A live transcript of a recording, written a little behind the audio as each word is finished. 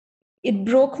it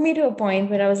broke me to a point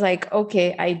where I was like,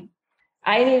 okay,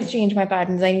 I need to change my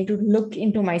patterns. I need to look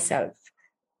into myself.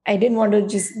 I didn't want to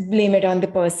just blame it on the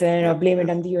person or Yep. blame it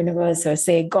on the universe or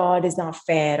say God is not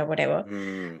fair or whatever.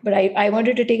 Mm. But I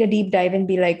wanted to take a deep dive and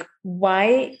be like,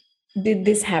 why did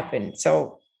this happen?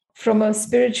 So, from a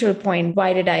spiritual point,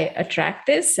 why did I attract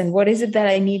this? And what is it that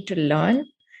I need to learn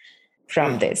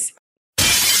from this?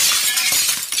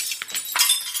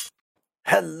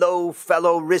 Hello,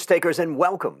 fellow risk takers, and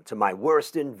welcome to my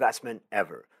worst investment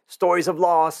ever. Stories of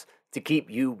loss to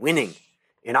keep you winning.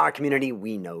 In our community,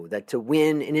 we know that to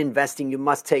win in investing, you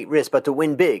must take risk, but to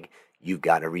win big, you've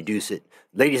got to reduce it.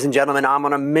 Ladies and gentlemen, I'm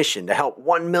on a mission to help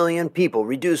 1 million people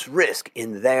reduce risk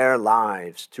in their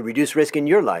lives. To reduce risk in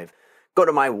your life, go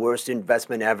to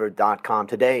myworstinvestmentever.com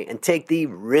today and take the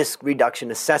risk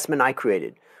reduction assessment I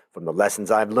created from the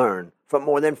lessons I've learned from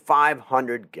more than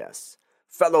 500 guests.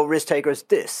 Fellow risk takers,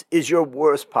 this is your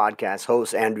worst podcast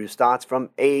host, Andrew Stotz from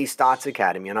A Stotz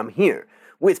Academy, and I'm here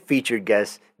with featured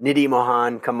guest Nidhi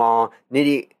Mohan Kamal.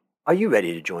 Nidhi, are you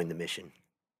ready to join the mission?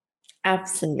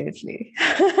 Absolutely.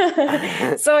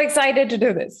 So excited to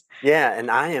do this. Yeah,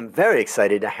 and I am very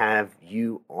excited to have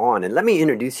you on. And let me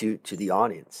introduce you to the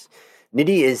audience.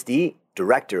 Nidhi is the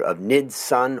director of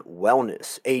Nidsun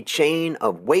Wellness, a chain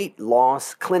of weight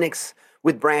loss clinics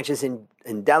with branches in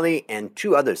Delhi and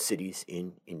 2 other cities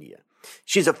in India.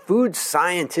 She's a food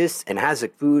scientist and has a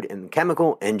food and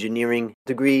chemical engineering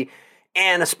degree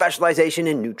and a specialization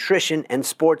in nutrition and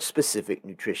sports-specific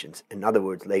nutrition. In other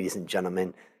words, ladies and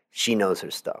gentlemen, she knows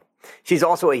her stuff. She's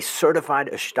also a certified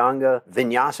Ashtanga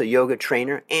Vinyasa yoga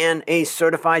trainer and a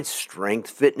certified strength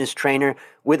fitness trainer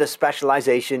with a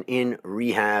specialization in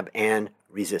rehab and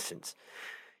resistance.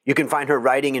 You can find her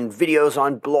writing and videos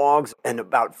on blogs and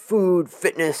about food,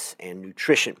 fitness, and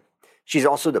nutrition. She's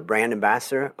also the brand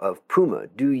ambassador of Puma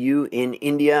Do You in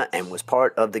India and was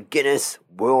part of the Guinness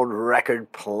World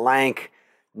Record plank.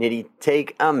 Nidhi,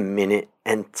 take a minute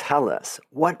and tell us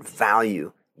what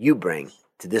value you bring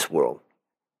to this world.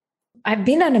 I've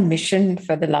been on a mission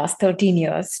for the last 13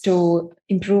 years to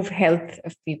improve health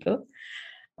of people.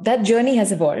 That journey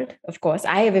has evolved, of course.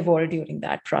 I have evolved during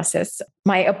that process.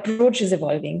 My approach is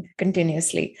evolving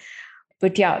continuously.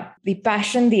 But yeah, the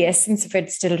passion, the essence of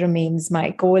it still remains. My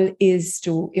goal is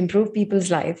to improve people's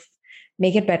life,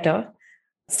 make it better.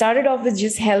 Started off with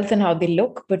just health and how they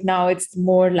look, but now it's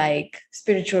more like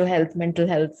spiritual health, mental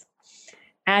health,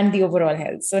 and the overall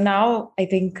health. So now I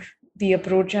think the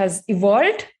approach has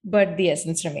evolved, but the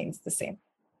essence remains the same.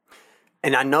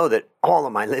 And I know that all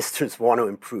of my listeners want to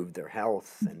improve their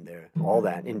health and their all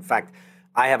that. In fact,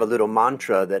 I have a little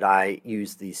mantra that I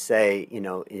usually say,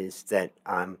 is that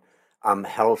I'm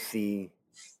healthy,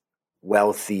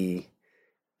 wealthy,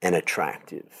 and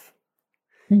attractive.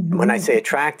 Mm-hmm. When I say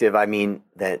attractive, I mean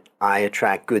that I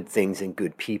attract good things and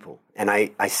good people. And I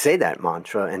say that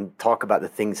mantra and talk about the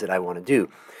things that I want to do.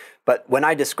 But when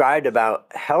I described about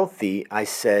healthy, I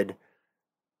said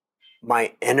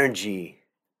my energy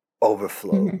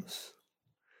overflows.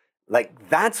 Mm-hmm. Like,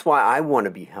 that's why I want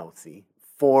to be healthy,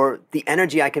 for the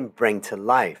energy I can bring to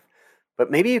life.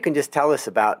 But maybe you can just tell us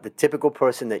about the typical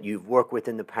person that you've worked with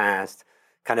in the past,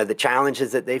 kind of the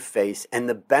challenges that they face and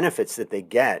the benefits that they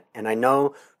get. And I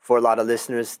know for a lot of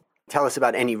listeners, tell us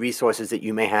about any resources that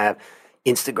you may have,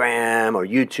 Instagram or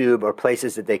YouTube or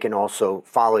places that they can also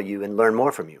follow you and learn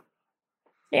more from you.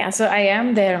 Yeah, so I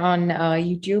am there on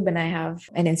YouTube and I have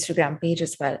an Instagram page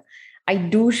as well. I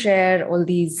do share all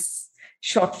these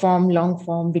short form, long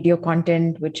form video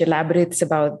content, which elaborates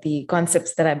about the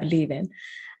concepts that I believe in.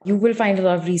 You will find a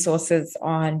lot of resources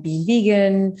on being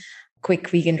vegan, quick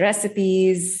vegan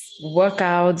recipes,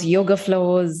 workouts, yoga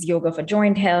flows, yoga for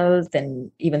joint health,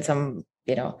 and even some,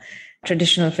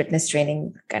 traditional fitness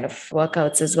training kind of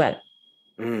workouts as well.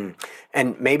 Mm.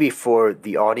 And maybe for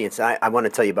the audience, I want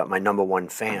to tell you about my number one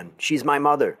fan. She's my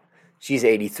mother. She's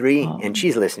 83, and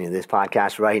she's listening to this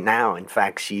podcast right now. In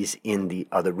fact, she's in the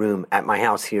other room at my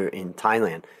house here in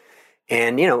Thailand.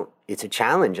 And, it's a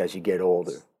challenge as you get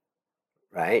older,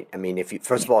 right? I mean,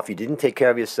 first of all, if you didn't take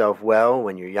care of yourself well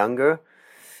when you're younger,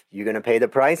 you're going to pay the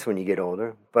price when you get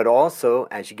older. But also,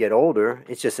 as you get older,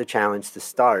 it's just a challenge to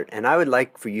start. And I would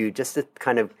like for you just to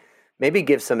kind of maybe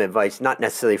give some advice, not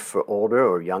necessarily for older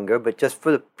or younger, but just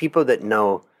for the people that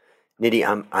know,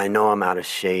 Nidhi, I know I'm out of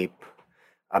shape.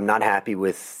 I'm not happy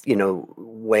with, the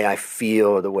way I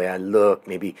feel, the way I look.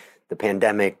 Maybe the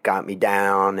pandemic got me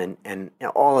down and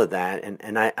all of that.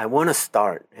 And I want to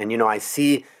start. And, I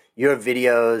see your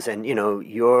videos and,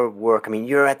 your work. I mean,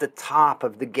 you're at the top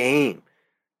of the game.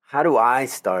 How do I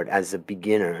start as a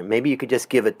beginner? Maybe you could just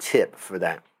give a tip for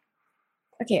that.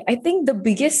 Okay, I think the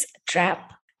biggest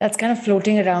trap that's kind of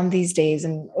floating around these days,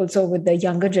 and also with the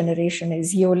younger generation,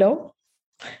 is YOLO.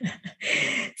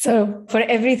 So for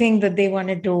everything that they want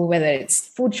to do, whether it's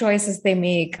food choices they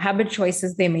make, habit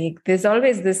choices they make, there's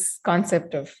always this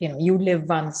concept of, you live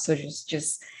once, so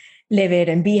just live it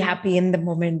and be happy in the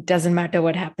moment. Doesn't matter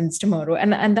what happens tomorrow.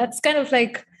 And that's kind of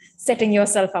like setting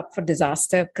yourself up for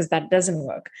disaster, because that doesn't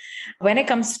work. When it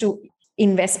comes to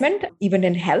investment, even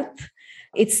in health,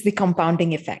 it's the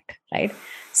compounding effect, right?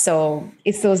 So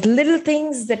it's those little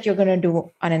things that you're going to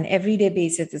do on an everyday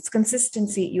basis. It's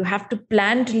consistency. You have to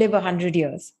plan to live 100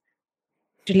 years,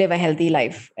 to live a healthy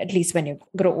life, at least when you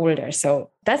grow older. So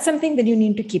that's something that you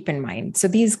need to keep in mind. So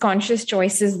these conscious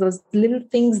choices, those little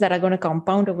things that are going to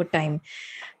compound over time,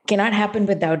 cannot happen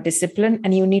without discipline.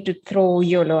 And you need to throw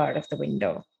YOLO out of the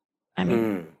window. I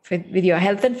mean, with your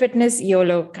health and fitness,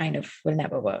 YOLO kind of will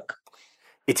never work.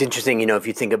 It's interesting, if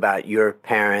you think about your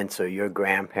parents or your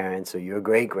grandparents or your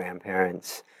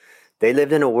great-grandparents, they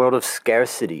lived in a world of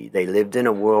scarcity. They lived in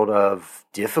a world of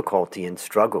difficulty and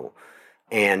struggle.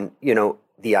 And,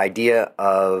 the idea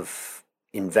of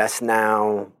invest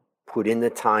now, put in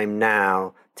the time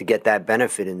now to get that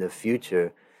benefit in the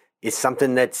future is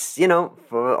something that's,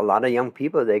 for a lot of young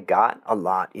people, they got a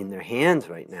lot in their hands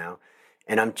right now.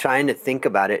 And I'm trying to think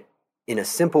about it in a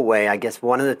simple way. I guess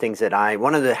one of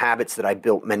the habits that I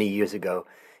built many years ago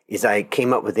is I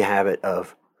came up with the habit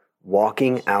of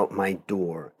walking out my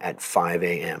door at 5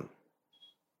 a.m.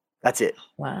 That's it.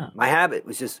 Wow. My habit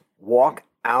was just walk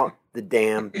out the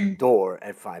damn door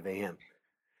at 5 a.m.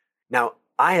 Now,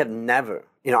 I have never,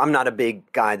 I'm not a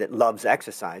big guy that loves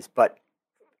exercise, but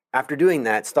after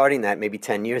starting that maybe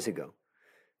 10 years ago,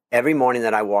 every morning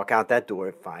that I walk out that door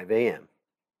at 5 a.m.,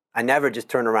 I never just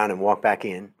turn around and walk back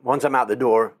in. Once I'm out the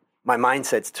door, my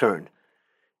mindset's turned.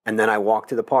 And then I walk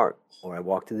to the park, or I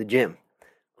walk to the gym,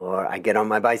 or I get on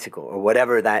my bicycle, or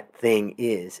whatever that thing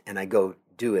is, and I go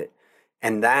do it.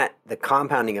 And that, the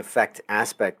compounding effect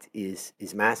aspect is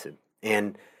massive.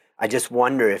 And I just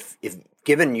wonder if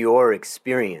given your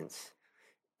experience,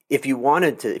 if you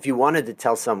wanted to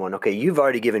tell someone, okay, you've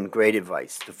already given great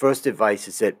advice. The first advice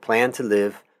is that plan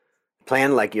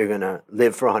like you're going to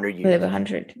live for 100 years. Live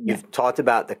 100. Yeah. You've talked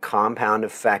about the compound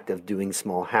effect of doing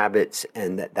small habits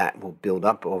and that will build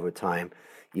up over time.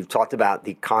 You've talked about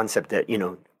the concept that,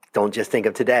 don't just think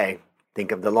of today,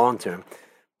 think of the long term.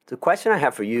 The question I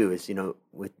have for you is,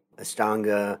 with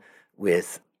Ashtanga,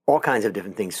 with all kinds of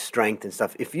different things, strength and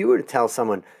stuff, if you were to tell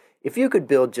someone, if you could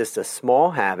build just a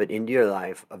small habit into your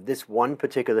life of this one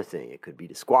particular thing, it could be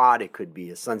the squat, it could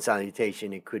be a sun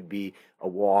salutation, it could be a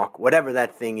walk, whatever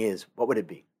that thing is, what would it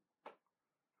be?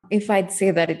 If I'd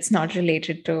say that it's not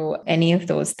related to any of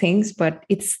those things, but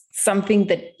it's something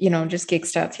that, just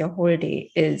kickstarts your whole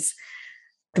day, is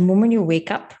the moment you wake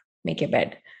up, make your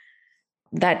bed.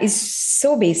 That is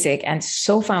so basic and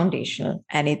so foundational,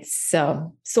 and it's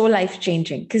so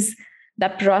life-changing, because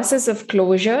that process of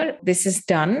closure, this is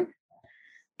done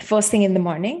first thing in the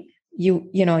morning.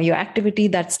 Your activity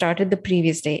that started the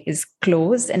previous day is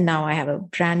closed, and now I have a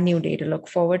brand new day to look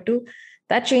forward to.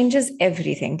 That changes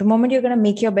everything. The moment you're going to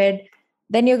make your bed,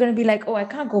 then you're going to be like, oh, I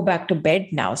can't go back to bed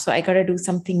now, so I got to do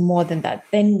something more than that.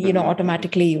 Then,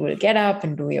 automatically you will get up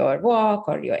and do your walk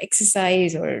or your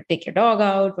exercise or take your dog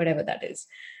out, whatever that is.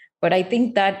 But I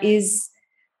think that is,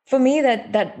 for me,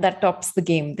 that tops the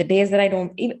game. The days that I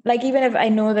don't, even if I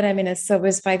know that I'm in a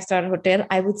service 5-star hotel,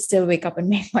 I would still wake up and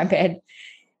make my bed.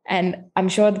 And I'm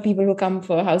sure the people who come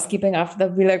for housekeeping after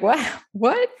that will be like, wow,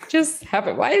 what just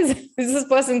happened? Why is this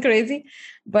person crazy?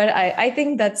 But I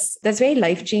think that's very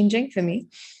life-changing for me.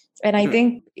 And I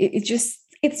think it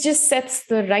just sets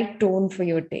the right tone for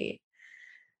your day.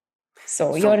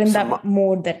 So you're in that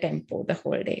mode, that tempo the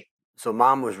whole day. So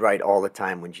mom was right all the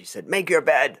time when she said, make your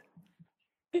bed.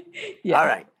 Yeah. All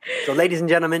right. So ladies and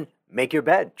gentlemen, make your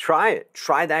bed. Try it.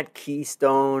 Try that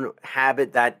keystone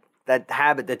habit, that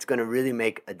habit that's going to really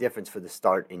make a difference for the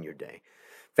start in your day.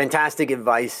 Fantastic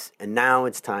advice. And now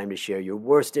it's time to share your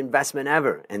worst investment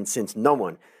ever. And since no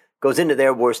one goes into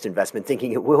their worst investment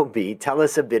thinking it will be, tell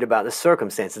us a bit about the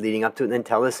circumstances leading up to it, and then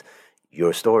tell us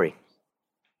your story.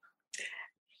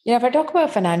 Yeah, if I talk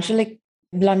about financial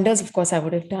blunders, of course, I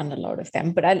would have done a lot of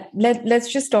them. But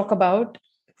let's just talk about,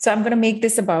 so I'm going to make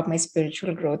this about my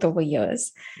spiritual growth over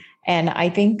years. And I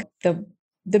think the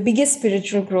biggest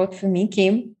spiritual growth for me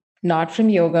came not from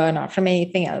yoga, not from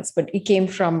anything else, but it came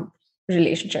from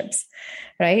relationships,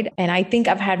 right? And I think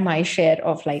I've had my share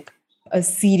of like a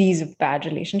series of bad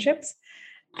relationships.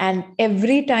 And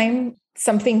every time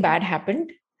something bad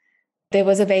happened, there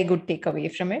was a very good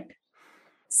takeaway from it.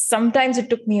 Sometimes it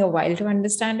took me a while to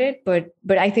understand it, but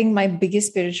I think my biggest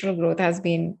spiritual growth has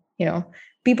been,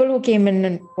 people who came in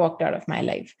and walked out of my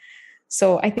life.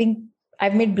 So I think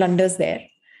I've made blunders there.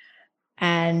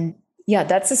 And yeah,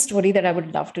 that's a story that I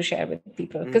would love to share with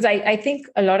people, because I think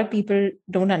a lot of people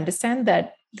don't understand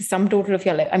that the sum total of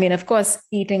your life. I mean, of course,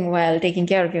 eating well, taking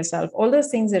care of yourself, all those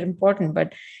things are important,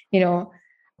 but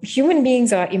human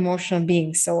beings are emotional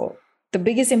beings. So the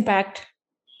biggest impact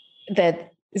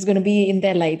that is going to be in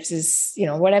their lives is,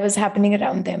 whatever's happening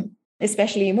around them,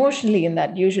 especially emotionally, and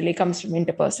that usually comes from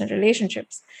interpersonal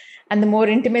relationships. And the more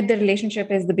intimate the relationship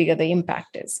is, the bigger the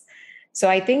impact is. So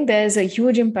I think there's a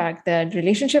huge impact that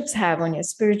relationships have on your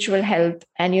spiritual health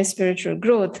and your spiritual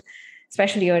growth,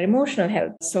 especially your emotional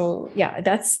health. So yeah,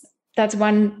 that's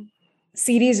one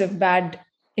series of bad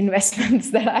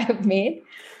investments that I have made.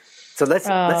 So let's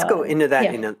go into that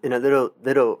yeah. in a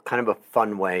little kind of a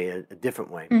fun way, a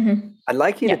different way. Mm-hmm. I'd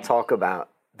like you Yeah. to talk about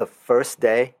the first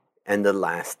day and the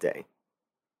last day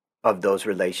of those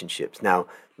relationships. Now,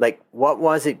 like, what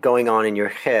was it going on in your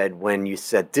head when you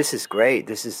said, this is great,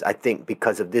 this is, I think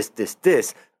because of this,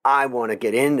 I want to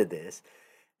get into this.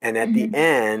 And at the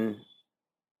end,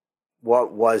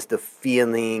 what was the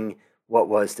feeling? What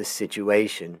was the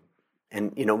situation?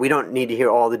 And, we don't need to hear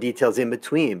all the details in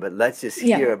between, but let's just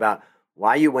hear about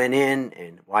why you went in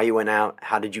and why you went out.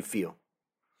 How did you feel?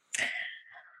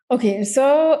 Okay,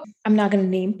 so I'm not going to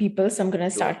name people. So I'm going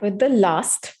to start with the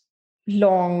last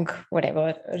long,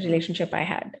 whatever relationship I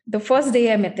had. The first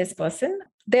day I met this person,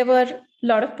 there were a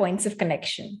lot of points of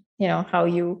connection.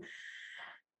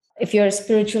 If you're a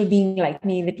spiritual being like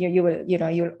me, that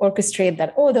you'll orchestrate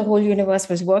that. Oh, the whole universe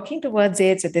was working towards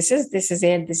it. So this is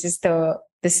it. This is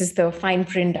the fine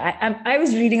print. I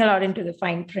was reading a lot into the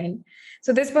fine print.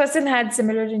 So this person had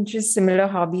similar interests, similar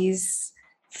hobbies,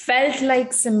 felt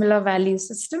like similar value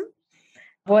system,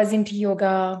 was into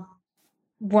yoga,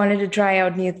 wanted to try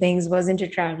out new things, was into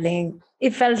traveling.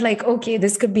 It felt like, okay,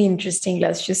 this could be interesting.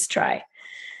 Let's just try.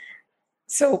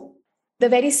 So the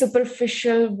very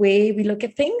superficial way we look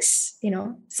at things,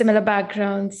 similar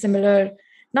backgrounds,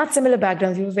 not similar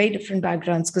backgrounds, we were very different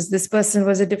backgrounds because this person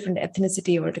was a different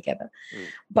ethnicity altogether.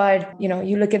 But,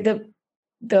 you look at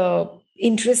the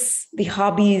interests, the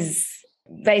hobbies,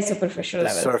 very superficial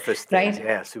level. Surface things, right?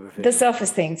 Yeah, superficial. The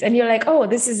surface things. And you're like, oh,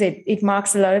 this is it. It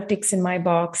marks a lot of ticks in my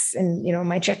box and,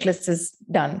 my checklist is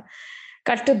done.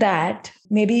 Cut to that,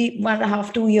 maybe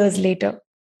 1.5, 2 years later,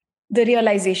 the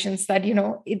realizations that,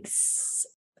 it's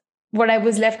what I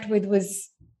was left with was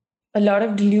a lot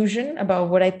of delusion about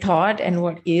what I thought and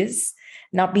what is,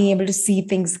 not being able to see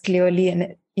things clearly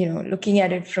and, looking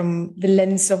at it from the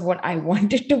lens of what I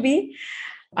want it to be.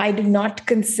 I did not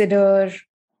consider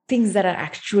things that are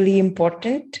actually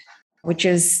important, which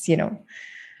is,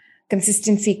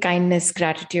 consistency, kindness,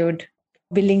 gratitude,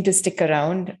 willing to stick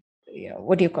around,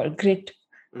 what do you call grit?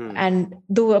 And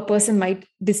though a person might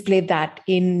display that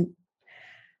in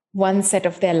one set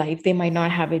of their life, they might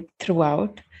not have it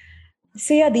throughout.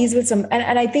 So yeah, these were some,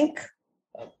 and I think,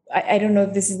 I don't know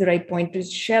if this is the right point to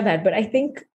share that, but I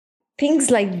think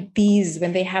things like these,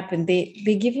 when they happen,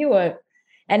 they give you an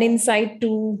insight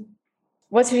to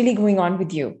what's really going on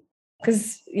with you.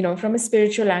 Because, from a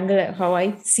spiritual angle, how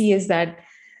I see is that,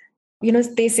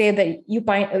 they say that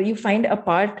you find a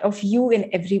part of you in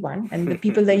everyone, and the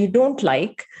people that you don't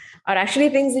like are actually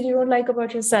things that you don't like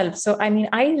about yourself. So, I mean,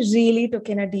 I really took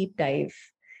in a deep dive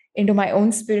into my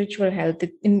own spiritual health,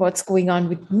 in what's going on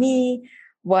with me,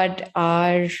 what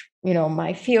are,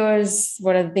 my fears,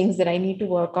 what are the things that I need to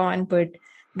work on. But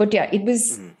yeah,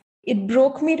 it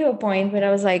broke me to a point where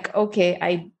I was like, okay,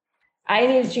 I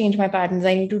need to change my patterns.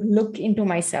 I need to look into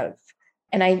myself.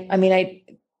 And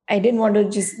I didn't want to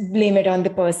just blame it on the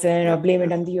person or blame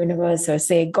it on the universe or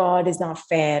say God is not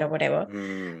fair or whatever.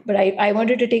 But I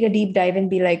wanted to take a deep dive and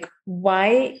be like,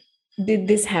 why did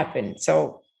this happen?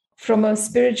 So from a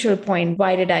spiritual point,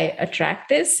 why did I attract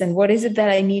this? And what is it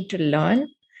that I need to learn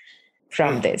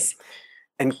from this?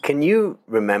 And can you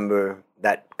remember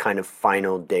that kind of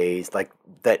final days, like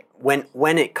that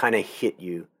when it kind of hit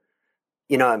you?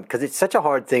 Because it's such a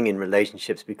hard thing in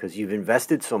relationships because you've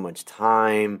invested so much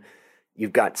time,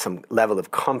 you've got some level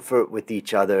of comfort with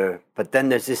each other, but then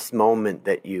there's this moment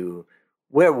that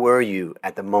where were you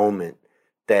at the moment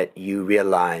that you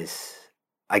realize,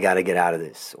 I got to get out of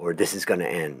this, or this is going to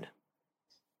end?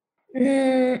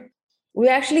 We're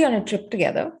actually on a trip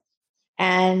together,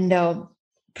 and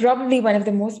probably one of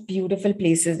the most beautiful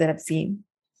places that I've seen.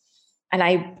 And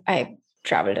I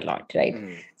traveled a lot, right?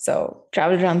 So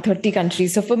traveled around 30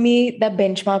 countries. So for me, that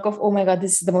benchmark of, oh my God,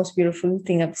 this is the most beautiful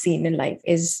thing I've seen in life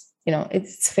is,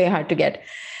 it's very hard to get.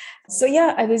 So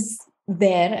yeah, I was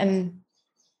there. And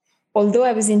although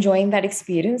I was enjoying that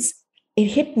experience, it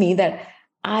hit me that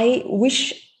I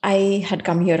wish I had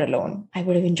come here alone, I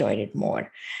would have enjoyed it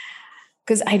more,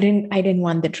 because I didn't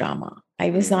want the drama. I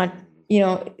was not,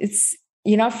 it's,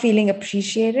 you're not feeling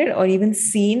appreciated or even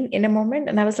seen in a moment.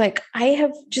 And I was like, I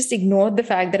have just ignored the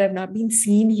fact that I've not been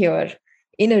seen here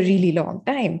in a really long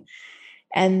time.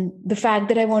 And the fact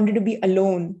that I wanted to be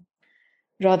alone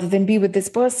rather than be with this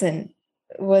person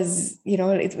was,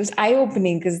 it was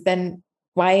eye-opening, because then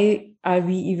why are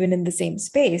we even in the same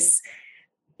space?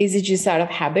 Is it just out of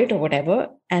habit or whatever?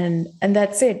 And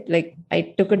that's it. Like,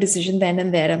 I took a decision then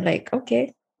and there. I'm like,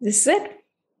 okay, this is it.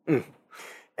 Mm.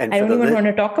 And I don't even want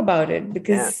to talk about it, Yeah.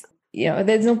 because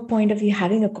there's no point of you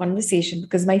having a conversation,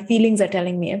 because my feelings are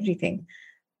telling me everything.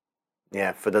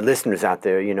 Yeah, for the listeners out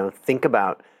there, think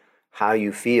about how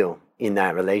you feel in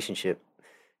that relationship.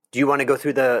 Do you want to go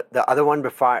through the other one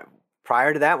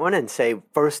prior to that one and say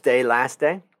first day, last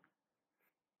day?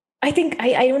 I think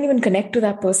I don't even connect to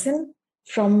that person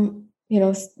from,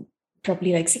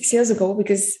 probably like 6 years ago,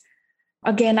 because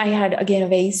again, I had a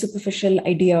very superficial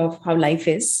idea of how life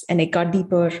is, and it got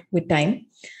deeper with time.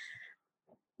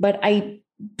 But I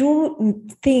do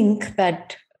think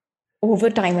that over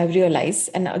time I've realized,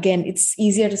 and again, it's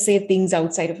easier to say things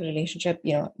outside of a relationship.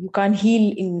 You can't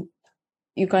heal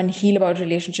about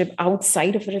relationship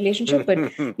outside of a relationship, but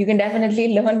you can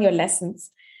definitely learn your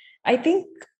lessons. I think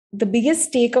the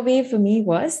biggest takeaway for me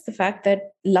was the fact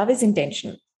that love is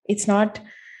intentional. It's not,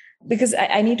 because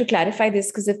I need to clarify this,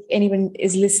 because if anyone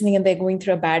is listening and they're going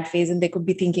through a bad phase and they could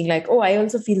be thinking like, oh, I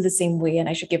also feel the same way and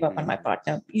I should give up on my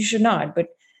partner. You should not, but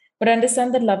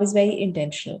understand that love is very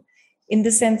intentional, in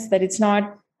the sense that it's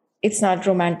not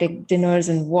romantic dinners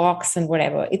and walks and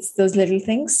whatever. It's those little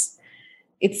things.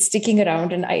 It's sticking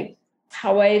around. And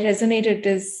how I resonated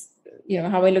is,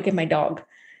 how I look at my dog.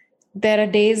 There are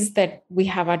days that we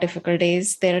have our difficult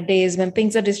days. There are days when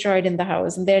things are destroyed in the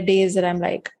house. And there are days that I'm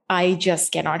like, I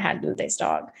just cannot handle this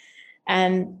dog.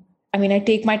 And I mean, I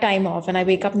take my time off and I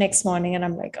wake up next morning and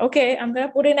I'm like, okay, I'm going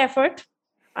to put in effort.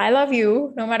 I love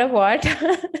you no matter what.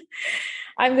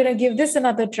 I'm going to give this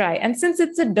another try. And since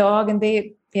it's a dog and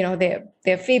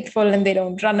they're faithful and they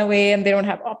don't run away and they don't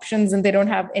have options and they don't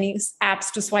have any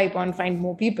apps to swipe on, find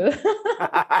more people.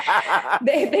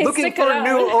 they looking stick for around. a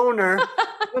new owner,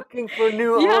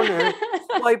 owner,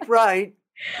 swipe right.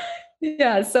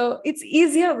 Yeah, so it's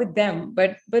easier with them,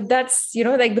 but that's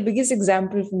like the biggest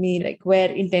example for me, like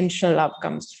where intentional love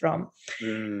comes from.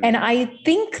 And I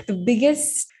think the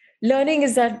biggest learning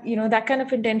is that that kind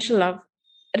of intentional love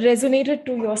resonated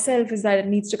to yourself, is that it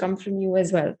needs to come from you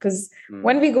as well. Because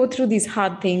when we go through these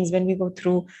hard things, when we go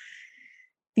through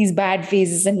these bad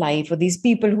phases in life, or these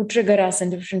people who trigger us in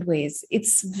different ways,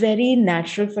 it's very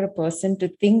natural for a person to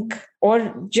think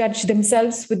or judge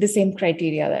themselves with the same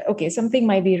criteria, that, okay, something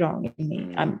might be wrong in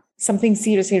me. Something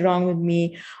seriously wrong with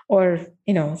me. Or,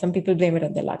 some people blame it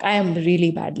on their luck. I am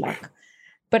really bad luck.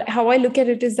 But how I look at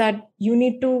it is that you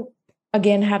need to,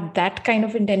 again, have that kind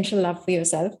of intentional love for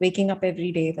yourself, waking up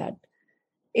every day that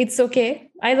it's okay.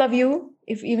 I love you,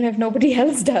 even if nobody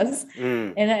else does.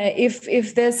 And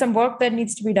if there's some work that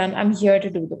needs to be done, I'm here to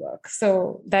do the work.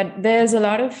 So that there's a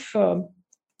lot of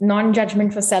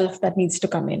non-judgment for self that needs to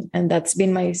come in. And that's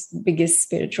been my biggest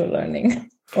spiritual learning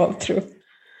all through.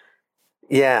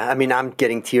 Yeah, I mean, I'm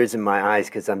getting tears in my eyes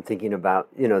because I'm thinking about,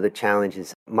 the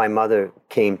challenges. My mother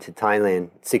came to Thailand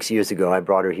 6 years ago. I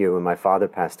brought her here when my father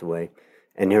passed away,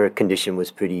 and her condition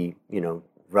was pretty,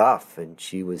 rough, and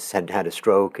she had a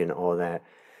stroke and all that.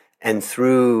 And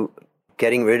through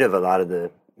getting rid of a lot of the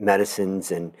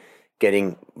medicines and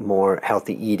getting more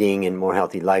healthy eating and more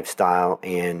healthy lifestyle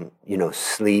and,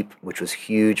 sleep, which was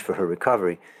huge for her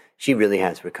recovery, she really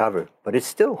has recovered. But it's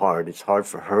still hard. It's hard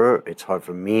for her. It's hard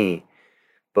for me.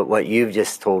 But what you've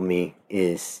just told me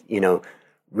is,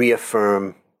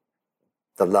 reaffirm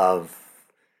the love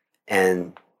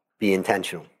and be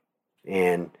intentional.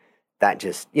 And that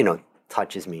just,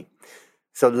 touches me.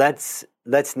 So let's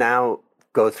now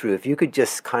go through, if you could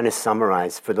just kind of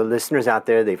summarize for the listeners out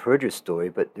there, they've heard your story,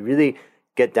 but really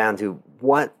get down to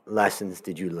what lessons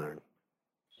did you learn?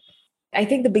 I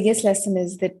think the biggest lesson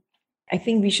is that I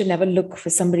think we should never look for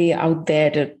somebody out there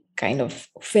to kind of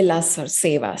fill us or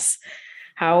save us.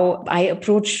 How I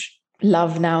approach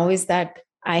love now is that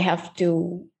I'm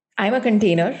a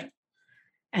container,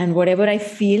 and whatever I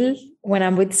feel when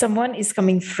I'm with someone is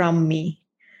coming from me.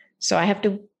 So I have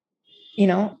to,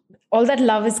 all that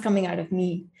love is coming out of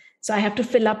me. So I have to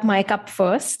fill up my cup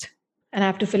first, and I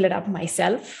have to fill it up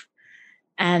myself.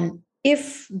 And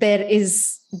if there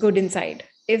is good inside,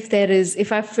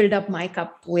 if I've filled up my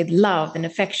cup with love and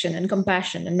affection and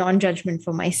compassion and non-judgment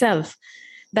for myself,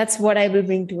 that's what I will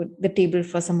bring to the table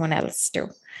for someone else too.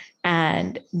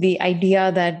 And the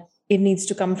idea that, it needs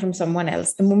to come from someone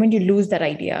else. The moment you lose that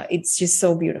idea, it's just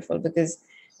so beautiful, because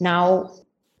now,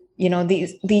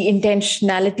 the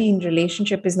intentionality in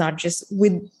relationship is not just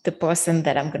with the person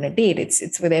that I'm going to date.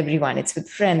 It's with everyone. It's with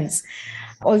friends.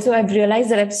 Also, I've realized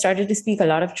that I've started to speak a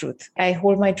lot of truth. I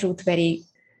hold my truth very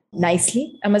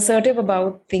nicely. I'm assertive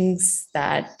about things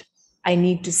that I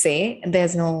need to say, and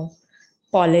there's no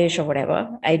polish or whatever.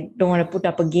 I don't want to put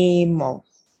up a game or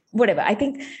whatever. I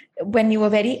think when you are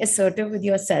very assertive with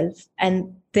yourself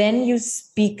and then you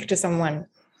speak to someone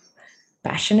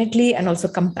passionately and also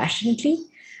compassionately,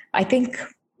 I think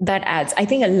that adds. I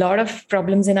think a lot of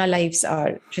problems in our lives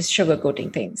are just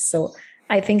sugarcoating things. So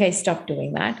I think I stopped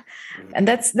doing that. And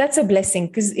that's a blessing,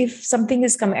 because if something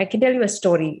is coming, I can tell you a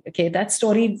story. Okay. That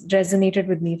story resonated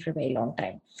with me for a very long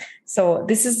time. So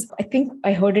this is, I think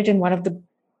I heard it in one of the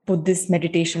Buddhist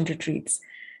meditation retreats.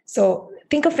 So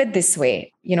think of it this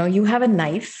way. You have a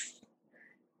knife,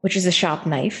 which is a sharp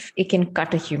knife. It can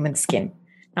cut a human skin.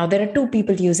 Now, there are two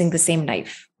people using the same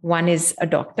knife. One is a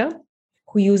doctor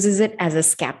who uses it as a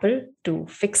scalpel to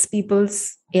fix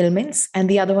people's ailments, and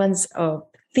the other one's a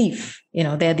thief.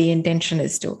 The intention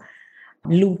is to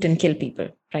loot and kill people,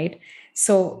 right?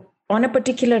 So on a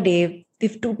particular day,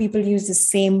 if two people use the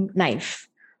same knife,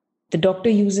 the doctor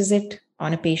uses it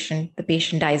on a patient, the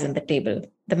patient dies on the table,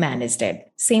 the man is dead.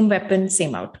 Same weapon,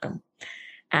 same outcome.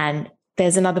 And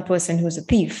there's another person who's a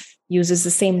thief, uses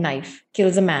the same knife,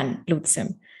 kills a man, loots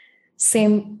him.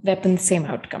 Same weapon, same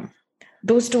outcome.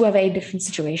 Those two are very different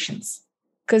situations,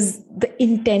 because the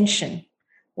intention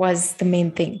was the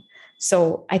main thing.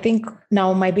 So I think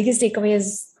now my biggest takeaway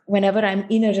is, whenever I'm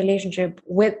in a relationship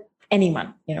with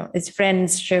anyone, it's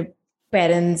friendship,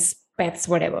 parents, pets,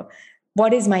 whatever,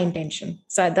 what is my intention?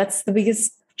 So that's the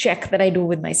biggest check that I do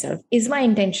with myself. Is my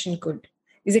intention good?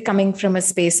 Is it coming from a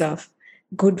space of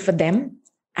good for them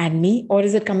and me, or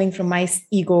is it coming from my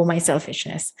ego, my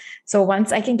selfishness? So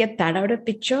once I can get that out of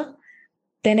picture,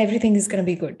 then everything is going to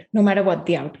be good, no matter what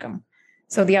the outcome.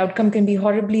 So the outcome can be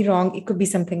horribly wrong. It could be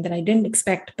something that I didn't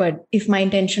expect, but if my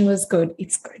intention was good,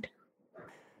 it's good.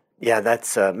 Yeah,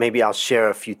 that's maybe I'll share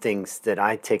a few things that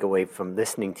I take away from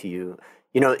listening to you.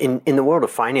 In the world of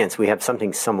finance, we have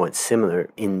something somewhat similar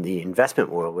in the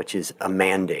investment world, which is a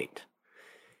mandate.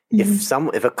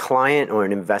 If a client or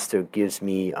an investor gives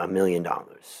me $1 million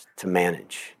to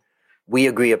manage, we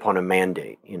agree upon a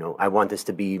mandate. I want this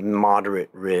to be moderate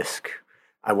risk.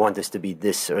 I want this to be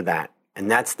this or that. And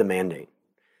that's the mandate.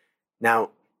 Now,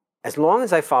 as long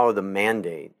as I follow the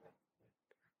mandate,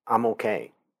 I'm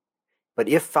okay. But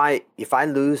if I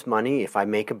lose money, if I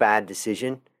make a bad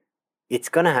decision, it's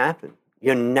going to happen.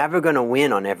 You're never going to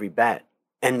win on every bet.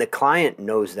 And the client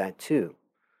knows that too.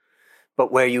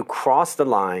 But where you cross the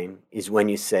line is when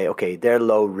you say, okay, they're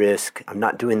low risk. I'm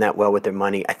not doing that well with their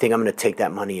money. I think I'm going to take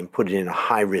that money and put it in a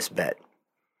high risk bet.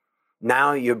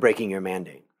 Now you're breaking your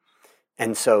mandate.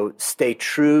 And so stay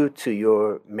true to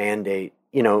your mandate,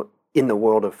 in the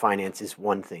world of finance is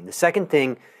one thing. The second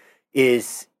thing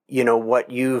is,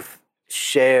 what you've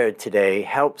shared today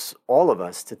helps all of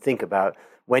us to think about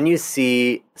when you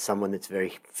see someone that's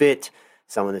very fit,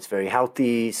 someone that's very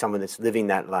healthy, someone that's living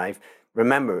that life.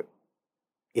 Remember,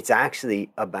 it's actually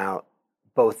about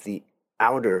both the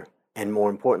outer and, more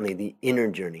importantly, the inner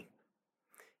journey.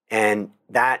 And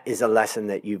that is a lesson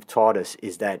that you've taught us,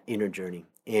 is that inner journey.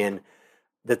 And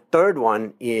the third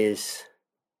one is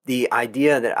the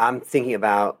idea that I'm thinking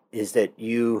about is that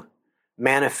you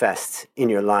manifest in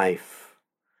your life,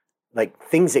 like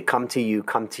things that come to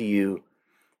you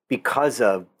because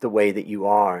of the way that you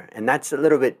are. And that's a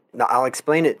little bit, I'll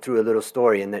explain it through a little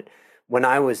story, in that when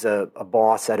I was a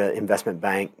boss at an investment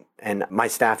bank, and my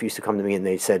staff used to come to me and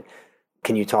they said,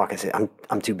 can you talk? I said,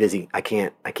 I'm too busy. I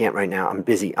can't right now. I'm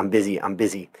busy.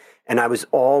 And I was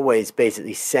always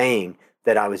basically saying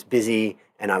that I was busy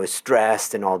and I was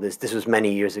stressed and all this. This was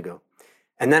many years ago.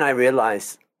 And then I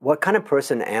realized, what kind of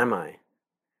person am I?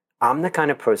 I'm the kind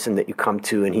of person that you come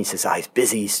to and he says, he's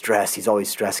busy, he's stressed, he's always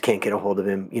stressed, can't get a hold of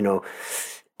him,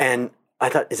 And I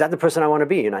thought, is that the person I want to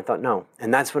be? And I thought, no.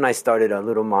 And that's when I started a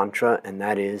little mantra, and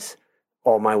that is,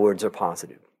 all my words are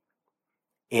positive.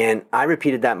 And I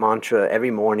repeated that mantra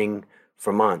every morning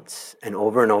for months, and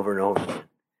over and over and over again.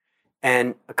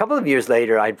 And a couple of years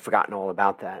later, I'd forgotten all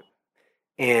about that.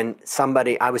 And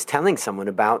I was telling someone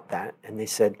about that, and they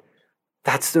said,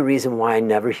 that's the reason why I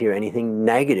never hear anything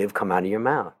negative come out of your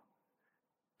mouth.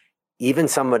 Even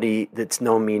somebody that's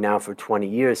known me now for 20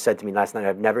 years said to me last night,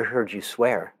 I've never heard you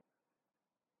swear.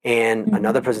 And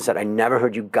another person said, I never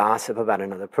heard you gossip about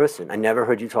another person. I never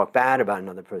heard you talk bad about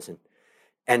another person.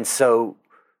 And so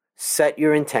set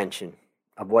your intention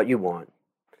of what you want.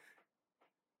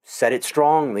 set it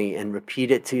strongly and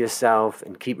repeat it to yourself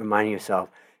and keep reminding yourself,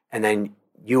 and then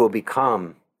you will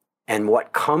become, and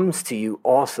what comes to you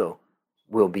also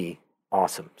will be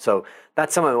awesome. So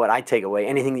that's some of what I take away.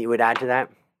 Anything that you would add to that?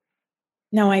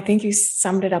 No, I think you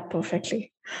summed it up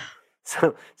perfectly.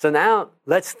 So now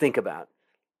let's think about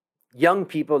young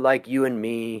people like you and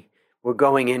me. We're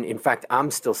going in fact, I'm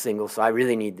still single, so I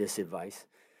really need this advice.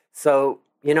 So,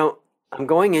 I'm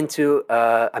going into,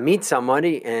 I meet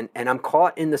somebody and I'm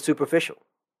caught in the superficial.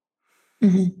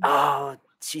 Mm-hmm. Oh,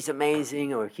 she's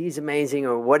amazing, or he's amazing,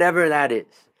 or whatever that is.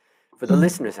 For the Mm-hmm.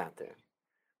 listeners out there,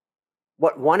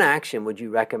 what one action would you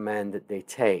recommend that they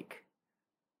take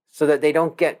so that they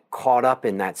don't get caught up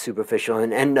in that superficial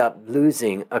and end up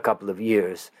losing a couple of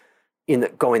years in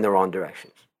going the wrong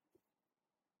directions?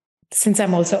 Since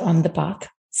I'm also on the path,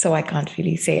 so I can't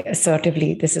really say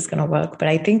assertively this is going to work, but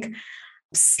I think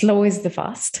slow is the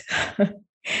fast.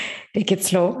 Take it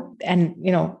slow, and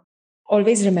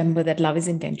always remember that love is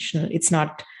intentional. It's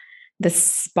not the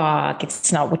spark,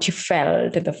 it's not what you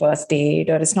felt at the first date,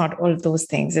 or it's not all of those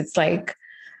things. It's like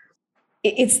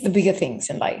it's the bigger things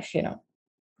in life.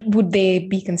 Would they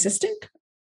be consistent?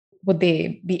 Would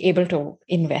they be able to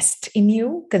invest in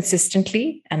you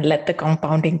consistently and let the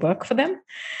compounding work for them?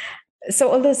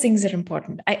 So all those things are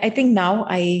important. I think now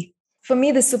for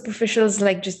me, the superficial is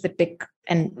like just the tick,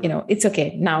 and it's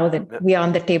okay now that we are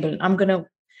on the table. I'm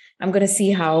gonna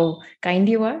see how kind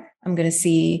you are. I'm gonna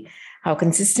see how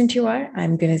consistent you are.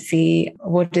 I'm gonna see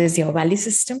what is your value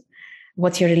system,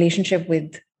 what's your relationship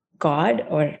with God,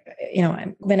 or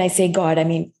when I say God, I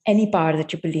mean any power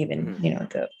that you believe in.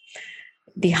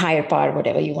 The higher power,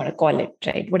 whatever you want to call it,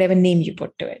 right? Whatever name you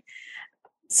put to it.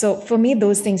 So for me,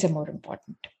 those things are more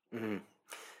important.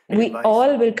 Mm-hmm. We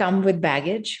all will come with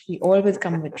baggage. We all will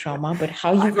come with trauma, but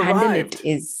how you handle it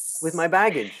is with my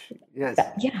baggage. Yes.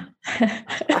 Yeah.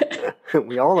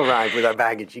 We all arrive with our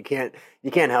baggage. You can't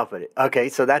help it. Okay,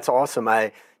 so that's awesome.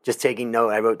 I just taking note.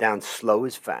 I wrote down slow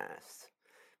is fast,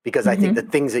 because I think the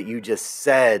things that you just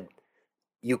said,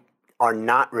 you are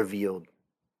not revealed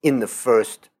in the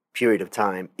first period of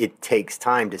time. It takes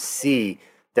time to see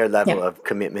their level of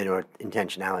commitment or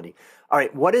intentionality. All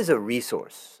right, what is a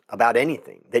resource about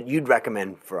anything that you'd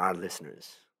recommend for our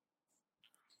listeners?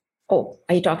 Oh,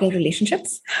 are you talking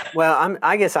relationships? Well,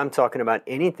 I guess I'm talking about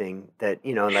anything that,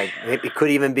 like it could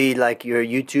even be like your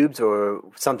YouTubes or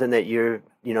something that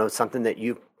something that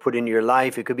you put into your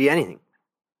life. It could be anything.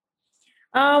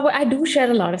 Well, I do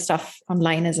share a lot of stuff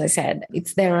online, as I said.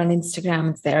 It's there on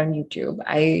Instagram, it's there on YouTube.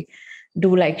 I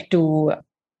do like to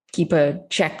keep a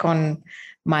check on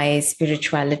my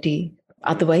spirituality,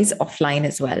 otherwise offline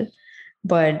as well.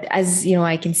 But as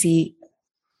I can see,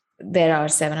 there are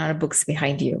 700 books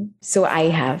behind you. So I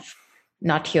have,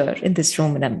 not here in this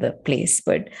room, in another place,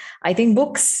 but I think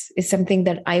books is something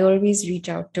that I always reach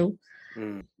out to.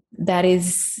 That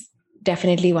is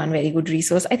definitely one very good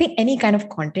resource. I think any kind of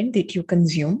content that you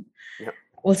consume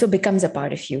also becomes a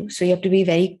part of you. So you have to be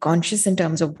very conscious in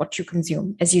terms of what you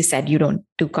consume. As you said, you don't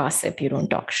do gossip, you don't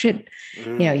talk shit,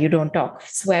 you don't talk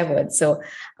swear words. So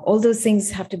all those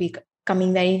things have to be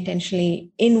coming very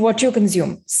intentionally in what you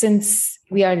consume. Since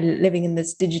we are living in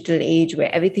this digital age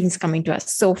where everything's coming to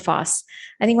us so fast,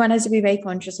 I think one has to be very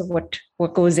conscious of what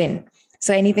goes in.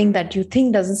 So anything that you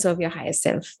think doesn't serve your higher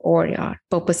self or your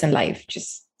purpose in life,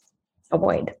 just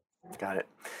avoid. Got it.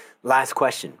 Last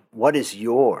question. What is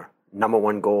your number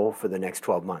one goal for the next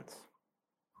 12 months?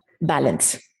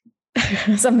 Balance.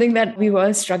 Something that we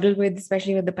all struggled with,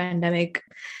 especially with the pandemic.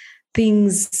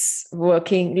 Things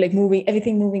working, like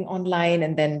everything moving online,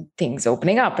 and then things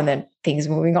opening up, and then things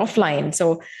moving offline.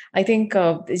 So I think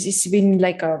it's just been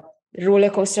like a roller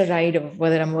coaster ride of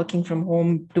whether I'm working from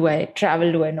home, do I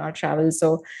travel, do I not travel?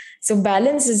 So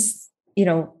balance is,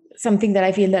 something that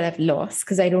I feel that I've lost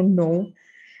because I don't know.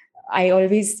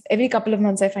 Every couple of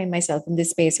months, I find myself in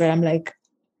this space where I'm like,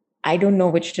 I don't know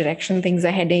which direction things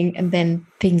are heading, and then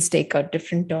things take a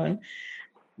different turn.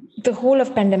 The whole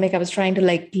of pandemic, I was trying to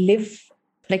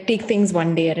take things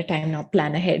one day at a time, now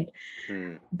plan ahead.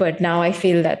 But now I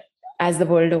feel that as the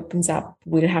world opens up,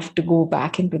 we'll have to go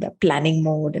back into the planning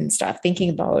mode and start thinking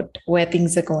about where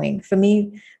things are going. For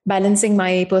me, balancing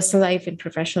my personal life and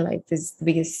professional life is the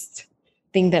biggest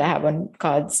thing that I have on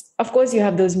cards. Of course, you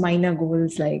have those minor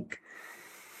goals like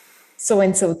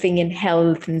so-and-so thing in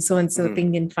health and so-and-so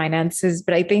thing in finances.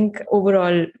 But I think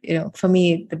overall, for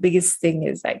me, the biggest thing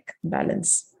is like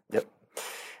balance. Yep.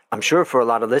 I'm sure for a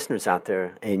lot of listeners out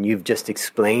there, and you've just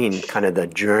explained kind of the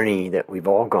journey that we've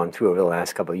all gone through over the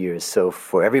last couple of years. So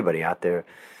for everybody out there,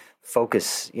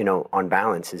 focus, on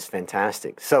balance is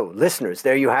fantastic. So listeners,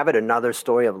 there you have it. Another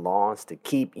story of loss to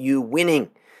keep you winning.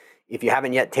 If you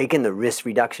haven't yet taken the risk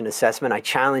reduction assessment, I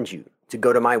challenge you to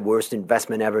go to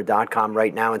myworstinvestmentever.com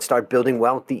right now and start building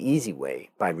wealth the easy way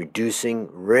by reducing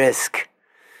risk.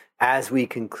 As we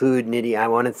conclude, Nidhi, I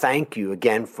want to thank you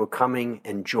again for coming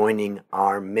and joining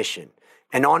our mission.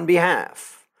 And on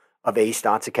behalf of A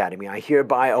Stotz Academy, I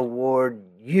hereby award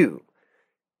you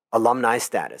alumni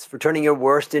status for turning your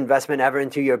worst investment ever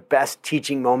into your best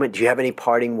teaching moment. Do you have any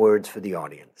parting words for the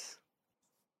audience?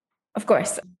 Of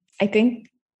course. I think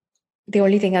the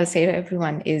only thing I'll say to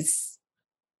everyone is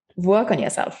work on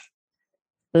yourself,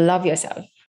 love yourself.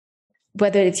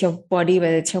 Whether it's your body,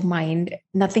 whether it's your mind,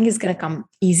 nothing is going to come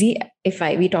easy. If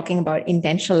we're talking about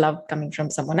intentional love coming from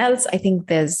someone else, I think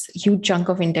there's a huge chunk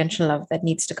of intentional love that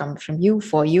needs to come from you,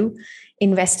 for you.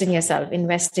 Invest in yourself,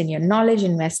 invest in your knowledge,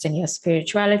 invest in your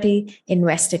spirituality,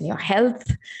 invest in your health.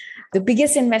 The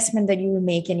biggest investment that you will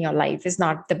make in your life is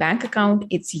not the bank account,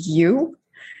 it's you.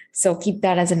 So keep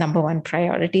that as a number one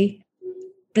priority.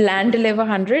 Plan to live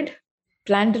 100.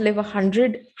 Plan to live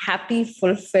 100 happy,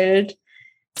 fulfilled,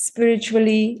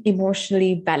 spiritually,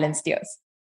 emotionally balanced years.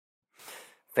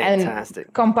 Fantastic.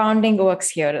 And compounding works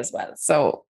here as well.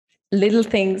 So little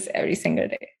things every single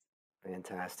day.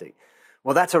 Fantastic.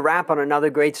 Well, that's a wrap on another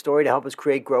great story to help us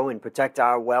create, grow, and protect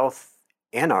our wealth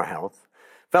and our health.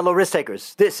 Fellow risk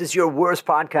takers, this is your Worst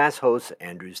Podcast host,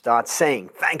 Andrew Stotz, saying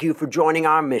thank you for joining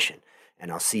our mission,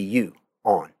 and I'll see you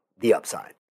on the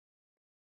upside.